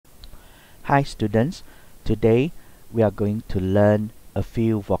Hi students, today we are going to learn a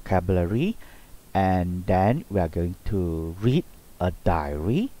few vocabulary and then we are going to read a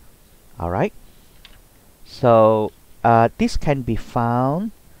diary. Alright, so this can be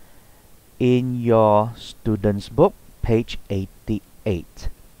found in your student's book, page 88.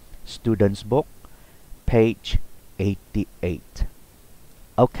 Student's book, page 88.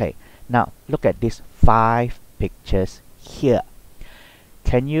 Okay, now look at these 5 pictures here.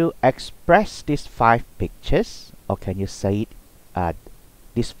 Can you express these 5 pictures, or can you say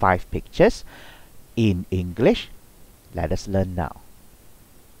these 5 pictures in English? Let us learn now.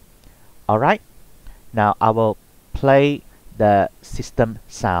 Alright, now I will play the system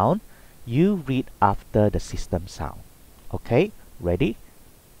sound. You read after the system sound. Okay, ready?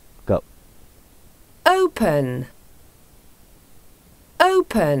 Go. Open.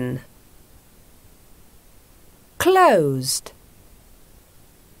 Open. Closed.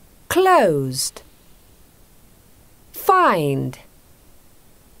 Closed. Find.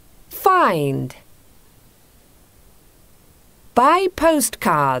 Find. Buy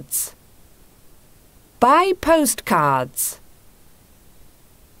postcards. Buy postcards.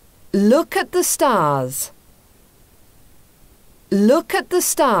 Look at the stars. Look at the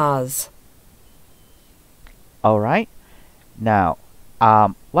stars. Alright, now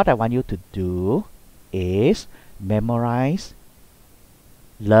what I want you to do is memorize,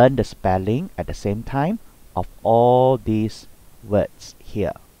 learn the spelling at the same time of all these words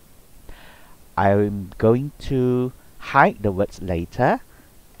here. I'm going to hide the words later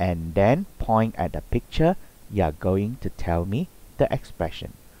and then point at the picture. You are going to tell me the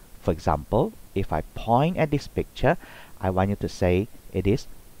expression. For example, if I point at this picture, I want you to say it is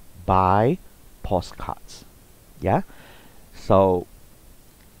buy postcards. Yeah, so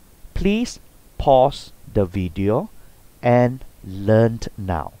please pause the video and learn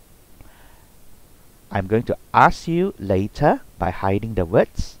now. I'm going to ask you later by hiding the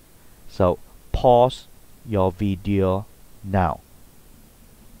words, so pause your video now.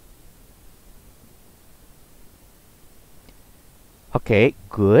 Okay,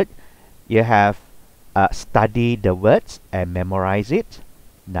 good. You have studied the words and memorized it.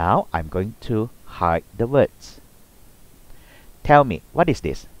 Now I'm going to hide the words. Tell me, what is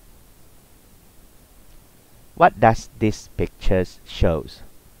this? What does this picture shows?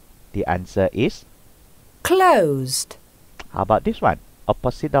 The answer is closed. How about this one?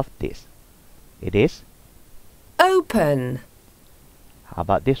 Opposite of this. It is open. How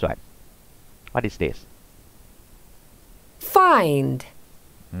about this one? What is this? Find.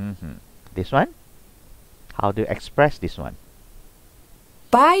 This one? How do you express this one?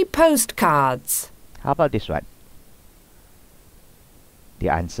 Buy postcards. How about this one? The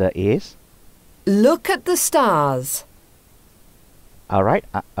answer is look at the stars. Alright,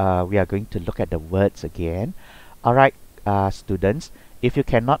 we are going to look at the words again. Alright, students, if you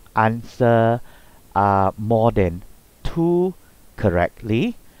cannot answer more than 2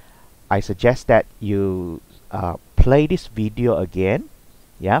 correctly, I suggest that you play this video again.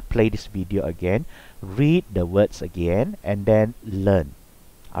 Yeah, play this video again, read the words again, and then learn.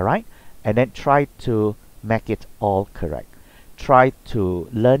 Alright, and then try to make it all correct. Try to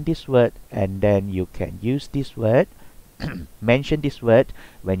learn this word and then you can use this word, mention this word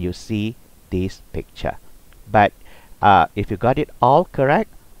when you see this picture. But if you got it all correct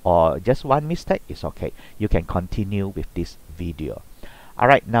or just one mistake, it's okay. You can continue with this video.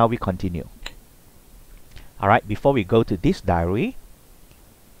 Alright, now we continue. Alright, before we go to this diary,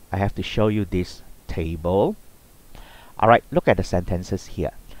 I have to show you this table. Alright, look at the sentences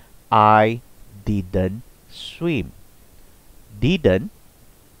here. I didn't swim. Didn't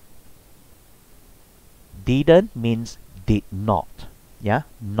means did not. Yeah,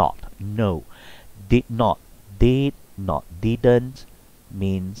 not, no. Did not, didn't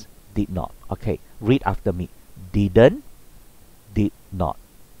means did not. Okay, read after me. Didn't, did not.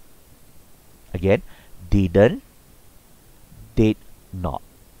 Again, didn't, did not.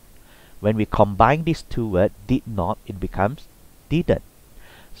 When we combine these 2 words, did not, it becomes didn't.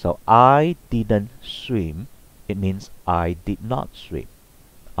 So I didn't swim, it means I did not swim.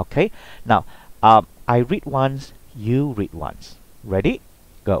 Okay, now I read once, you read once. Ready?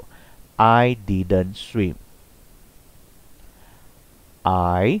 Go. I didn't swim.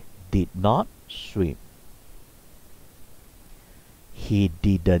 I did not swim. He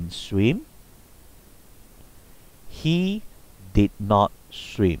didn't swim. He did not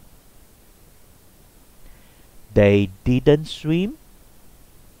swim. They didn't swim.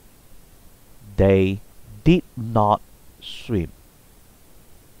 They did not swim.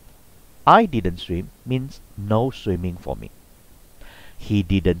 I didn't swim means no swimming for me. He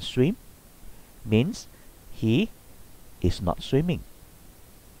didn't swim. means he is not swimming.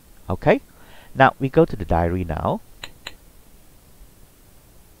 Okay? Now we go to the diary now.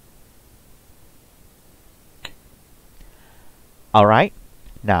 Alright,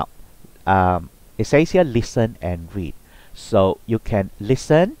 now it says here listen and read. So you can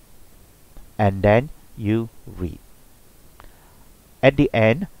listen and then you read. At the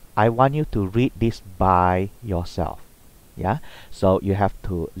end, I want you to read this by yourself. Yeah, so you have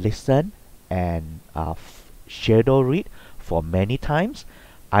to listen and shadow read for many times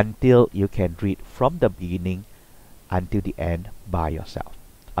until you can read from the beginning until the end by yourself.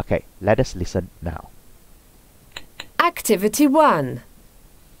 Okay, let us listen now. Activity 1.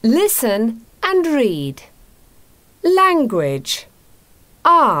 Listen and read. Language.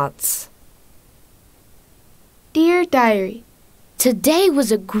 Arts. Dear Diary, today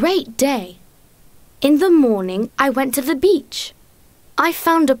was a great day. In the morning, I went to the beach. I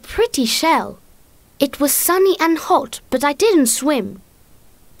found a pretty shell. It was sunny and hot, but I didn't swim.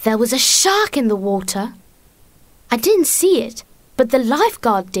 There was a shark in the water. I didn't see it, but the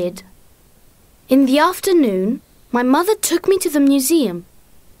lifeguard did. In the afternoon, my mother took me to the museum,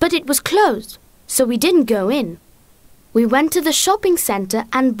 but it was closed, so we didn't go in. We went to the shopping center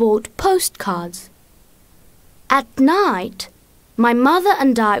and bought postcards. At night, my mother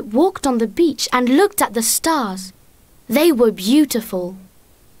and I walked on the beach and looked at the stars. They were beautiful.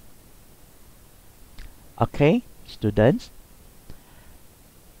 Okay, students,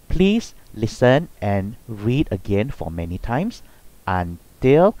 please listen and read again for many times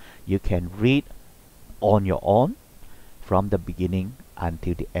until you can read on your own from the beginning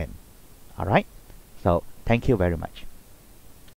until the end. Alright, so thank you very much.